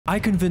I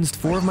convinced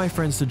 4 of my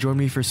friends to join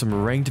me for some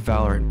ranked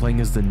Valorant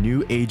playing as the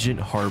new agent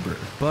Harbor,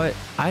 but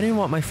I didn't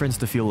want my friends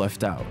to feel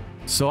left out.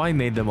 So I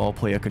made them all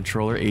play a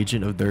controller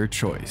agent of their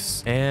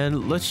choice.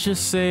 And let's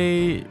just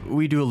say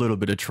we do a little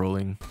bit of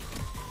trolling.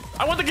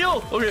 I want the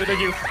kill! Okay,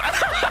 thank you.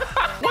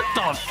 What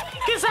the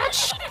f is that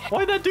sh?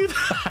 Why'd that do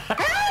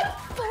that?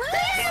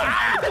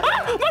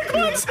 My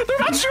clothes! They're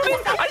not shooting!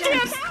 I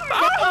can't!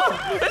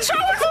 Oh, it's shot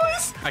my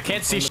clothes! I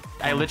can't see sh.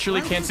 I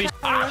literally can't see sh.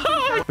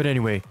 But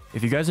anyway,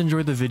 if you guys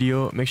enjoyed the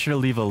video, make sure to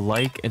leave a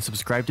like and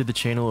subscribe to the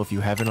channel if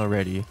you haven't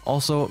already.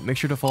 Also, make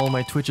sure to follow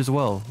my Twitch as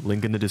well.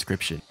 Link in the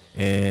description.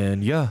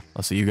 And yeah,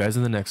 I'll see you guys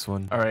in the next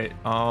one. Alright,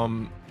 how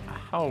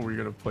are we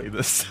gonna play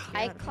this?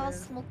 I call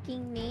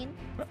smoking main.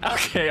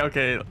 Okay.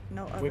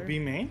 No other. Would be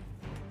main?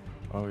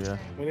 Oh yeah.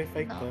 Would they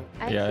fake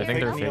that? Yeah, I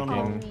think they're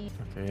neon faking.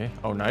 Okay.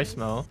 Oh, nice,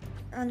 Mel.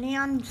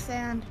 Neon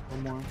sand.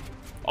 One more.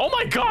 Oh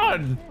my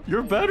god!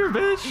 You're better,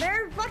 bitch!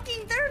 They're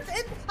fucking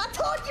I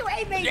told you,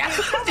 A-Main! Yeah.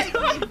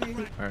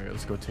 Alright,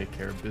 let's go take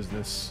care of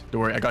business.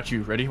 Don't worry, I got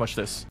you. Ready? Watch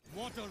this.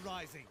 Water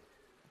rising.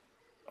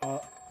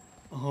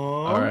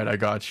 Alright, I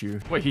got you.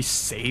 Wait, he's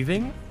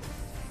saving?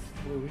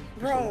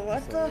 Bro,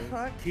 what the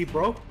fuck? He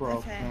broke.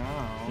 Okay.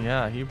 Now.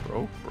 Yeah, he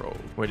broke.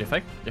 Wait, if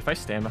I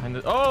stand behind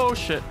this. Oh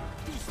shit!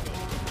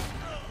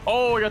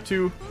 Oh, I got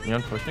 2.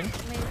 Neon pushing.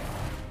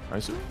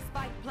 Nice.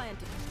 Spike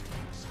planted.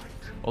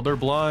 Oh, they're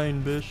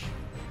blind, bitch.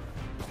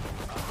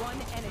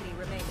 One enemy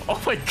remaining. Oh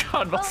my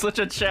god, that's such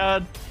a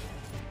Chad.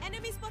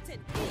 Enemy spotted.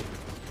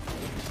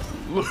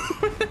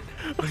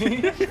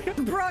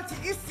 Bro,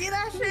 did you see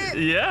that shit?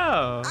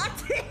 Yeah. I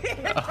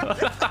did.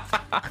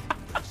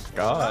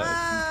 God.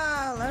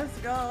 Wow, let's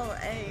go.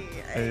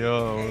 Hey,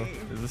 yo.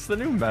 Is this the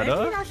new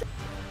meta?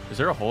 Is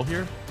there a hole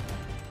here?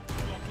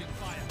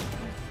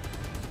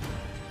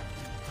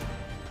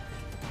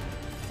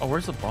 Oh,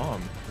 where's the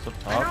bomb? It's up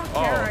top. I don't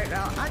care right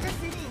now. I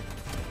just need.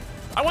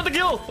 I want the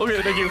kill!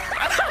 Okay, thank you.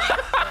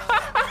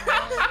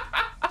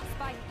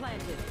 Spike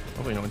planted.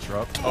 Hopefully no one's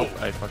dropped. Oh,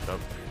 I fucked up.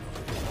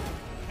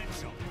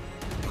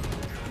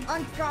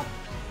 Undrop.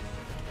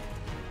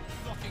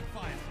 Blocking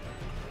fire.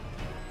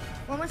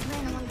 One was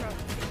main and one drop.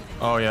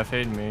 Oh yeah,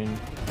 fade main.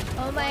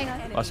 Oh my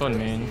god. Last one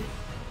main.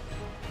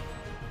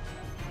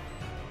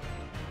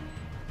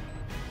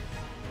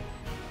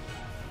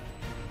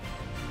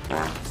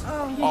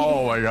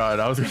 Oh my god,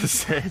 I was gonna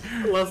say.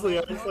 Leslie,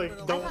 I was like,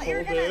 don't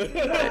hold it.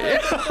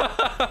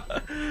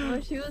 Oh,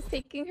 she was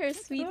taking her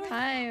sweet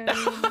time. You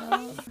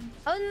know?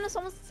 Oh no,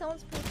 someone's.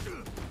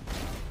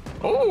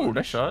 Oh,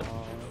 nice shot.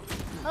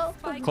 Oh,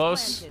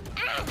 Close.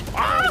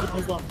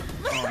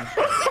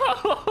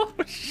 Oh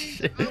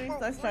shit.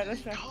 Let's try.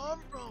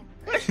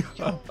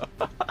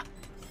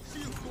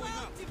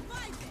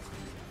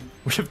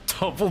 We have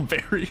double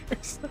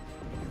barriers.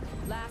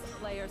 Last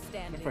player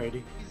standing.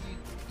 Brady.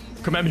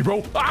 Come at me,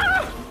 bro.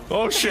 Ah!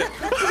 Oh shit.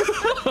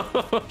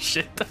 Oh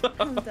shit.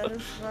 That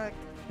is fuck.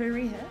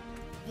 Very hit.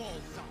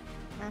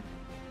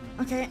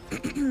 Okay,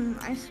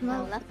 I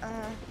smell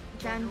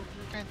Jen.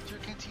 Your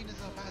canteen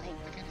is up.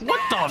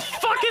 What the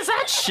fuck is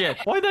that shit?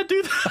 Why'd that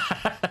do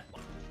that?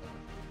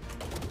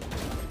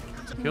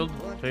 Killed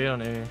Fade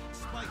on A.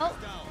 Oh.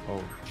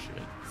 Oh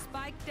shit.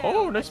 Spike down.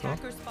 Oh, nice one.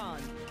 Attacker spawn.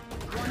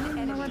 I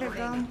don't know where to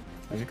go.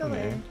 Let's go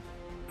there.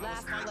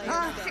 Last player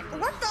Oh standing. shit,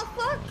 what the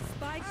fuck?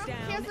 Spike He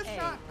down. has a A.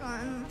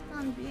 shotgun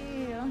on B.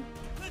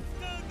 Let's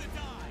turn the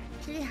die.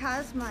 She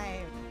has my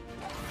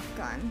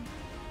gun.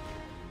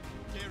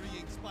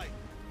 Carrying spike.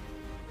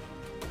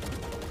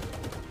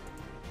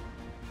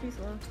 She's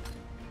low.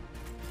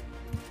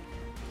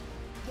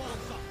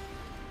 Walls up.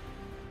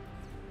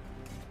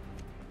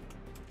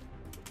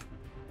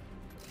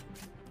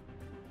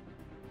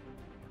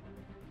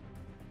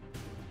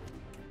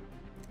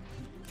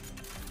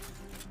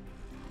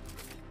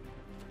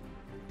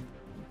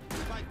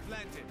 Spike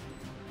planted.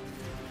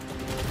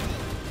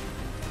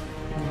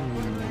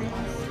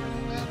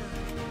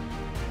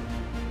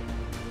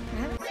 I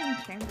haven't seen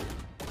chamber.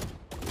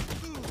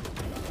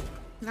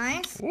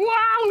 Nice.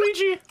 Wow,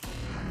 Luigi.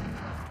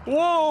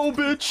 Whoa,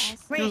 bitch.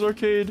 Wait. Here's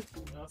arcade.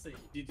 Honestly,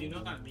 did you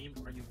know that meme?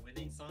 Are you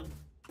winning, son?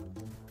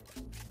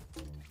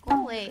 Go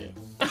away.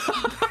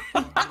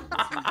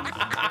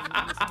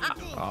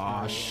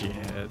 Aw,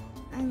 shit.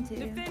 I'm too.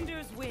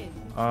 Defenders win.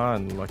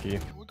 Unlucky.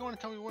 We're going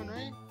to tell me when,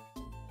 right?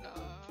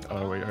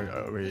 Oh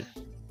wait.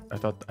 I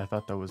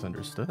thought that was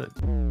understood.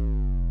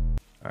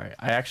 Alright,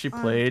 I actually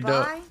played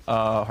bye?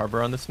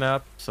 Harbor on this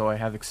map, so I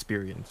have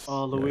experience.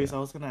 Oh, Luis, Yeah. I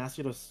was gonna ask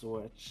you to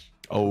switch.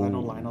 Oh. I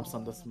know lineups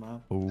on this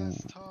map. Oh.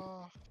 That's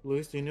tough.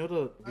 Luis, do you know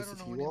the I don't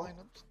know VCT any wall?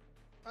 lineups.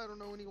 I don't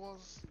know any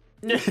walls.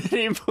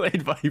 He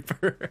played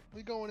Viper.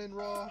 We going in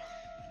raw.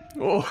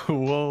 Oh,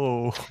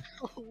 whoa.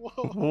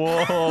 Whoa.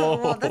 Whoa.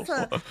 Well, that's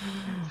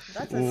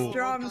a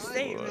strong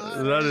statement.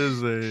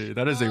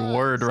 That is a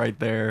word right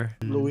there.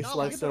 Luis No,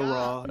 likes it look at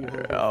raw. You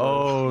heard it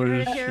Oh You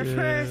heard it shit. here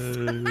first.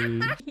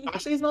 first.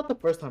 Actually, it's not the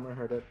first time I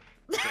heard it.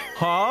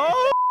 Huh?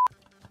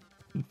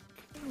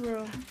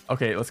 Bro.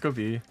 Okay, let's go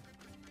B.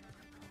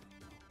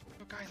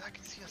 Oh, guys, I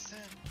can see a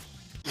sand.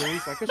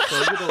 Luis, I could show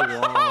you the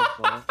wall,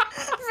 but...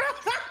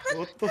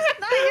 What the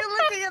Now you're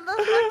looking at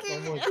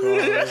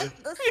god.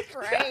 The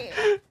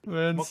spray.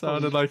 Man What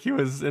sounded was- like he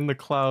was in the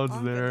clouds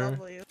On the there.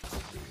 W.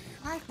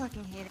 I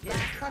fucking hate it.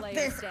 Fuck Player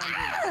this.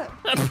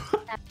 standing.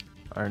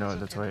 I know,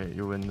 that's why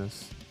you win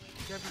this.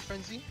 You have your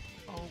frenzy?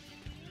 Oh,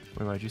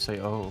 Wait, why'd you say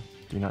oh?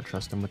 Do you not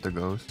trust him with the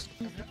ghost?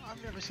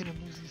 I've never seen him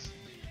lose these.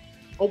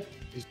 Oh,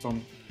 he's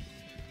on.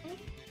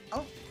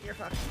 Oh, you're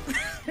fucked.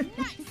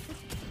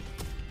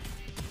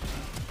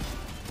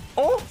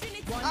 Oh!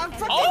 I'm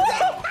fucking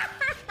Oh!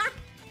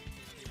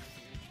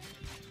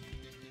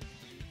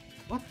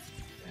 What?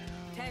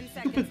 10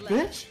 Stupid seconds left.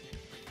 bitch!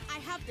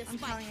 I'm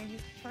telling you,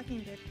 he's fucking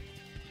dead.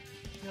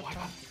 What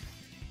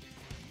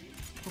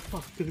the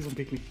fuck? Please don't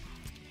pick me.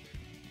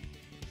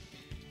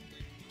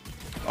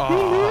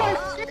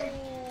 Oh.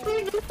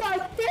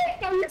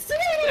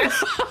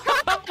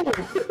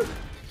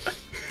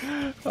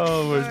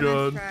 Oh my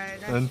god.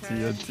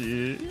 Auntie,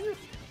 auntie.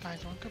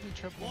 Guys, one could be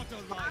triple.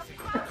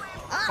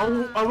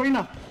 Oh,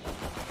 Arena!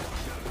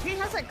 He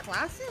has a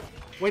classic?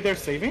 Wait, they're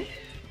saving?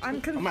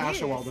 I'm confused. I'm gonna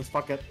Asher wall this.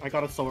 Fuck it. I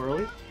got it so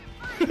early.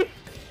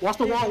 Watch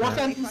the wall. Watch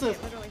the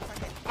entrances. Literally, fuck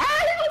it.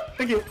 Ah!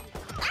 Thank you.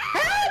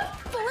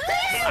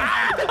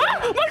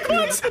 My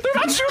clothes! They're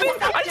not shooting!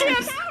 I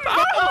can't!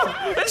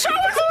 Oh! It's shot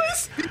my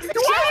clothes!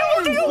 Why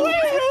are you looking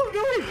away?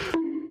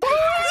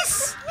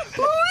 Louis!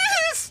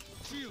 Louis!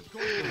 Oh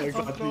my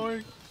god.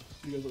 Going.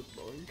 You guys are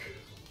annoying.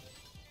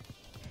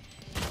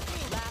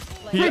 Last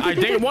player. I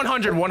did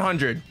 100,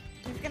 100.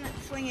 He's gonna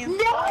swing him.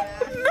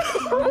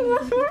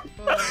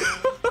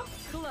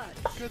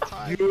 Clutch. Good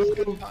time.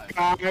 You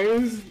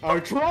guys are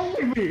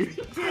trolling me.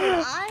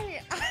 Dude,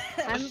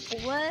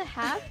 What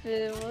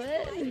happened?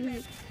 What?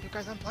 You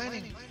guys, I'm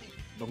planning.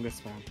 Don't get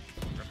spammed.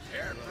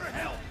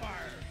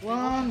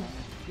 One.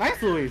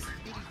 Nice, Luis.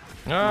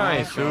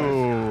 Nice.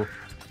 Ooh.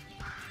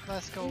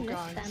 Let's go,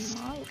 Lift guys.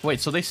 them up. Wait,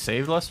 so they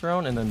saved last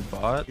round and then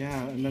bought?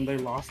 Yeah, and then they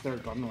lost their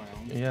gun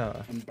round.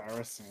 Yeah.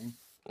 Embarrassing.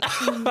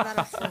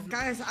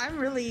 guys, I'm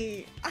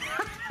really.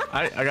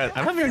 I'm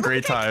having a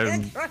great I time.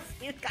 can't trust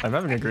you guys. I'm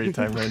having a great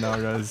time right now,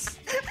 guys.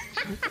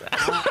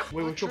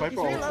 Wait, we should Viper He's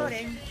also.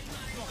 reloading.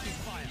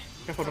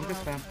 Careful, don't get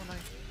spammed.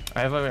 I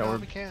have an No,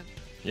 orb. we can't.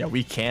 Yeah,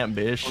 we can't,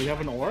 Oh, you bish. have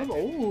an orb?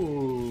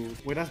 Oh,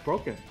 wait, that's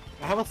broken.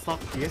 I have a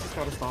stop. You guys just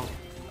gotta stop.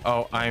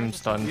 Oh, I'm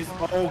stunned.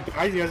 Oh,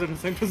 guys, you guys are in the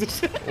same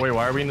position. Wait,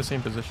 why are we in the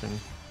same position?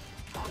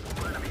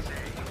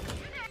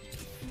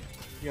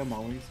 Yeah,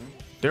 Molly, so.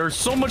 There's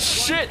so much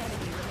shit!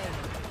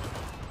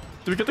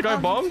 Did we get the guy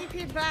bombed? She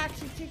TP'd back.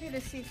 She TP'd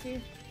to CC.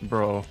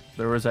 Bro,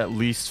 there was at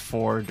least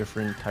 4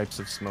 different types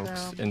of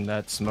smokes in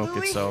that smoke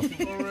Louis. itself.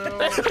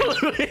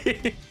 For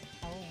real.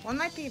 One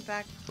might be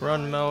back.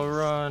 Run, Mel,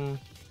 run.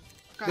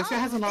 This guy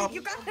has an op.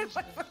 You got it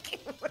my fucking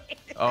way.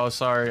 Oh,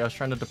 sorry, I was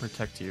trying to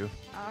protect you.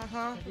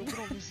 Uh-huh.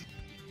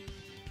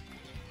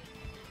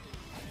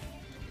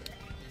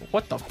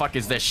 What the fuck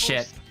is this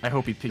shit? I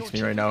hope he peeks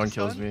me right now and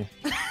kills me.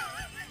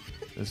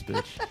 This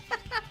bitch.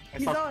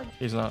 He's on.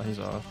 He's not, he's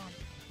off.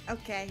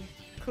 Okay,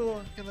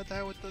 cool. Gonna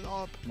die with the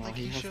op, No, like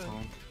he he has should.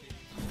 time.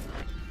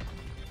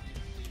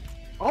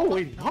 Oh,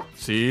 wait, what?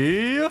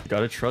 See?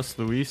 Gotta trust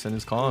Luis and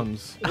his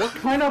comms. What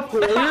kind of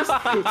players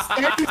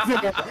stays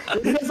there?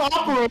 This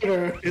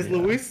operator. Is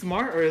Luis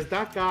smart or is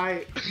that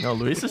guy? No,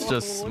 Luis is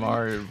just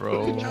smart,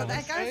 bro. No,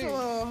 that guy's a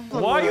little.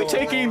 Why are you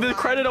taking the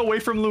credit away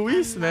from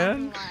Luis,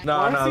 man? No,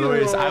 Why no, is he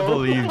Luis, I low?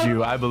 believed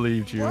you. I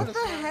believed you. What the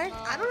heck?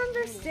 I don't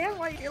understand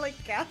why you're like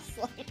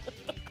gaslighting.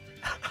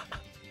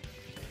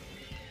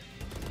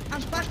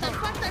 I'm fucked. I'm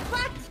fucked. I'm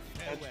fucked.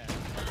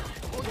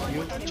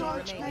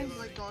 Oh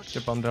my gosh.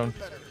 Get bummed down.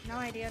 Better. No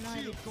idea. No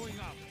idea.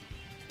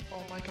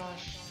 Oh my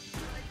gosh.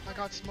 I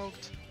got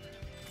smoked.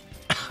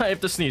 I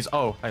have to sneeze.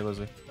 Oh, hi,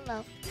 Leslie.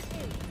 Hello.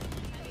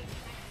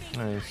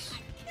 Nice.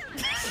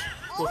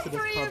 All Close to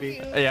this three of puppy.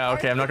 you. Yeah,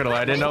 okay, I'm not gonna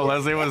lie. I didn't know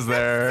Leslie was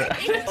there.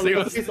 Leslie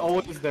was He's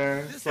always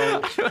there.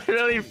 So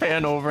really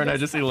pan over and I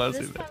just see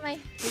Leslie there.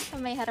 This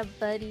time I had a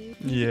buddy.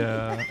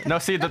 Yeah. No,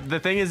 see, the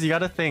thing is, you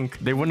gotta think.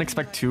 They wouldn't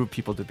expect 2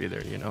 people to be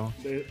there, you know?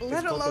 it's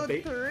Let called alone the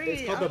bait. three.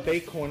 It's called the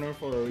bait corner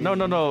for a reason.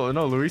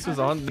 No, Luis was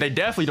on. They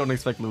definitely don't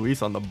expect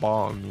Luis on the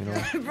bomb, you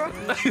know? Bro,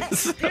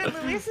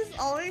 dude, Luis is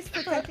always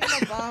protecting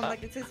the bomb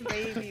like it's his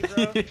baby,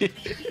 bro.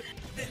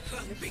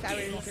 Just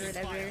showering or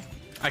whatever.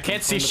 I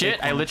can't see shit.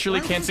 I literally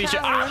One can't see shit.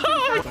 tower, one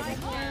Ah!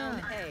 tower. Down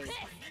A.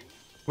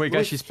 Wait, guys,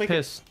 Luis, she's take it.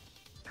 pissed.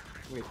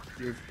 Wait,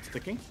 you're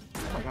sticking? Oh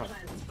my god.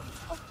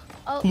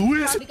 Oh,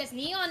 Luis! Because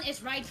Neon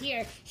is right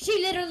here.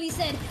 She literally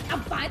said, ang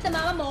pangit na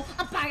mama mo,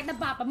 ang pangit na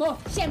papa mo.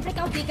 Siyempre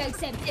ikaw di ka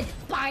accepted.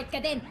 Pangit ka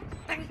din.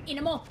 Ang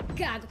ina mo,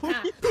 gago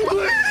ka. You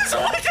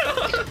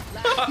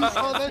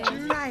saw that,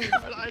 dude? Guys,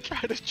 I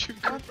tried to juke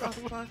her, what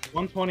the bro. fuck?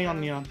 120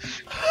 on Neon.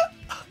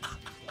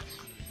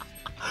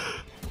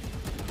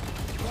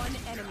 One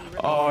enemy remaining.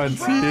 Oh, and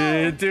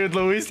see, dude,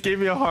 Luis gave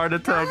me a heart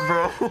attack,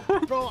 bro.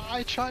 Bro,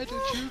 I tried to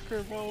juke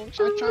her, bro. I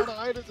tried to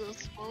hide in the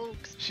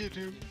smokes. She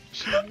knew.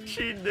 She knew.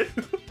 She knew.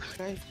 This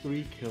guy's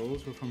 3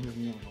 kills were from his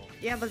Neon ult.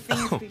 Yeah, but the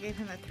thing is, we gave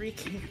him a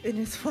 3K in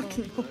his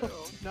fucking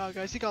ult. Nah,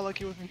 guys, he got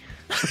lucky with me.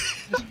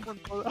 Just one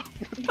bullet.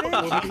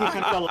 Well, maybe he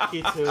kind of got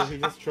lucky too. He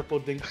just triple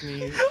dinked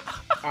me.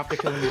 after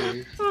killing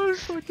you. I'm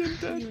fucking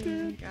dead, Oh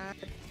dude. god.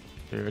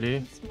 You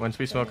ready? Once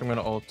we smoke, I'm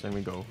gonna ult and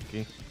we go.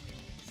 Okay.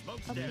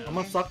 Okay. I'm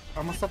gonna suck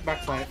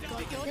backside.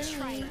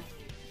 Then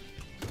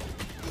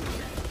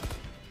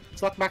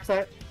Suck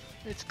backside.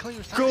 It's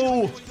clear.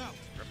 Go!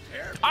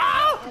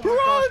 Ah!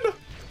 Oh my Run!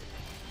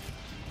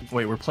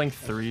 Wait, we're playing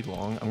 3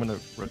 long. I'm gonna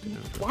rotate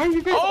it. Why are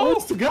you guys Oh!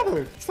 always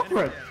together?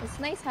 Separate. it's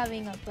nice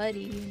having a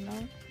buddy, you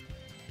know.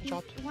 He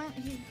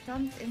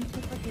jumped into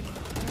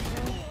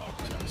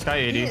fucking. Sky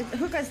 80.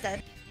 Hookah's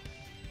dead.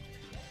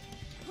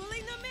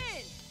 Pulling them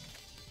in.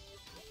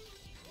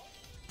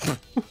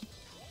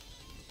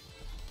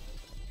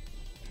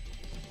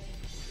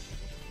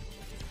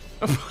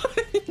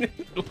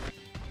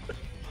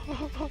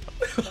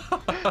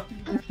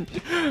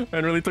 I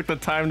really took the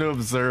time to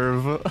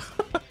observe.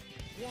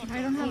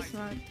 I don't have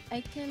smoke.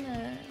 I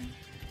can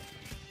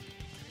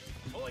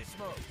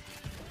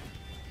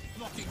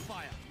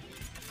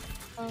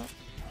oh.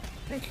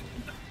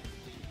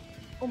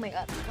 Oh my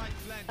god.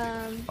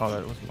 Oh,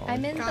 that was long.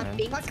 I'm in the Okay.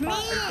 big Fuck me!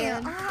 spot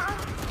again.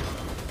 Ah.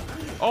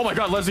 Oh my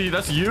god, Leslie,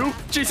 that's you?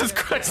 Jesus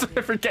Christ,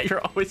 I forget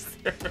you're always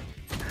there.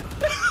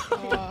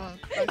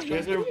 You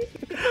guys are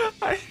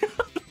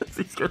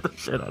Leslie scared the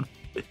shit out of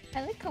me.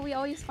 I like how we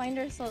always find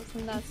ourselves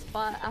in that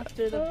spot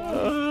after the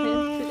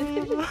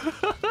bomb is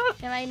planted.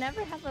 And I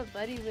never have a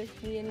buddy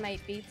with me in my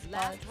bait spot.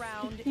 Last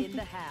round in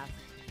the half.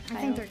 I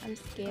think they're I'm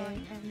scared.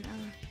 going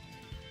in,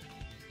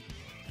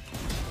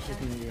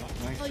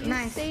 Oh, you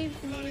Nice.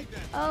 saved me.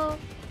 Oh, Are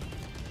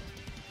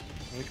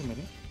we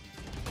committing?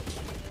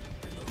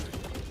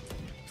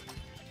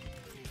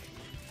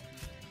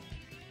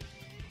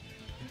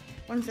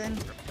 One's in.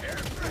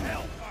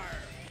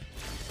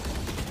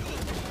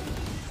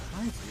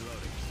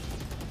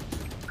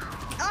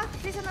 Oh,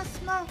 she's in a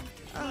smoke.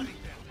 Oh.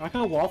 I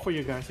got a wall for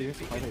you guys. So you guys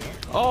can fight it. Yeah?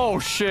 Oh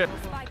shit.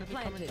 Spike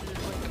planted.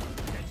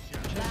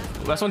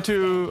 Last one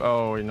too.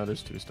 Oh, wait, no,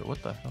 there's 2 still.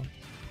 What the hell?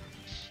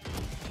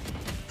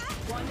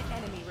 One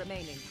enemy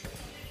remaining.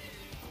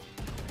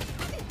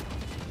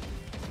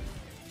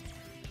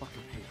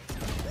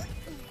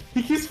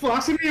 He keeps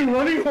flashing me and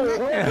running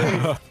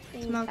away.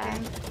 staying Smoking.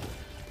 back.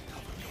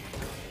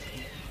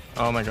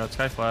 Oh my god,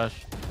 Sky Flash.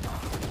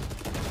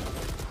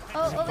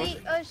 Oh, wait.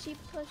 Oh, she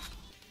pushed.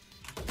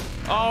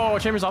 Oh,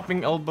 Chambers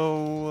hopping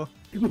elbow.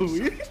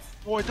 Louis?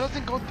 Oh, it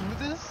doesn't go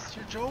through this?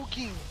 You're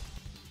joking.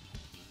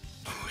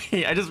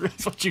 Wait, I just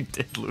realized what you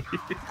did, Louis.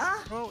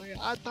 Ah. Bro,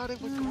 I thought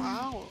it would go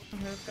out.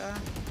 Hookah.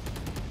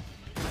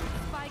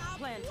 Spike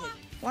planted.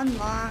 One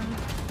long.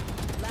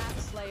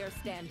 Last player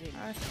standing.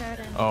 Oh, shit.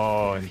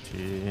 Oh, NT.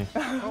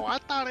 Bro, I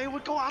thought it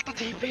would go out the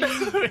TV.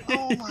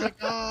 Oh my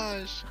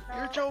gosh.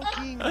 You're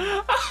joking.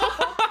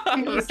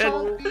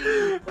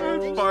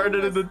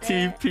 Farted in the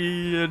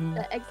TP and...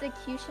 The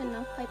execution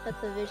of quite the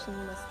division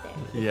was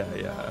there. Yeah,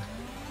 yeah.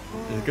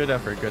 Good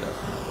effort, good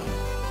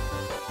effort.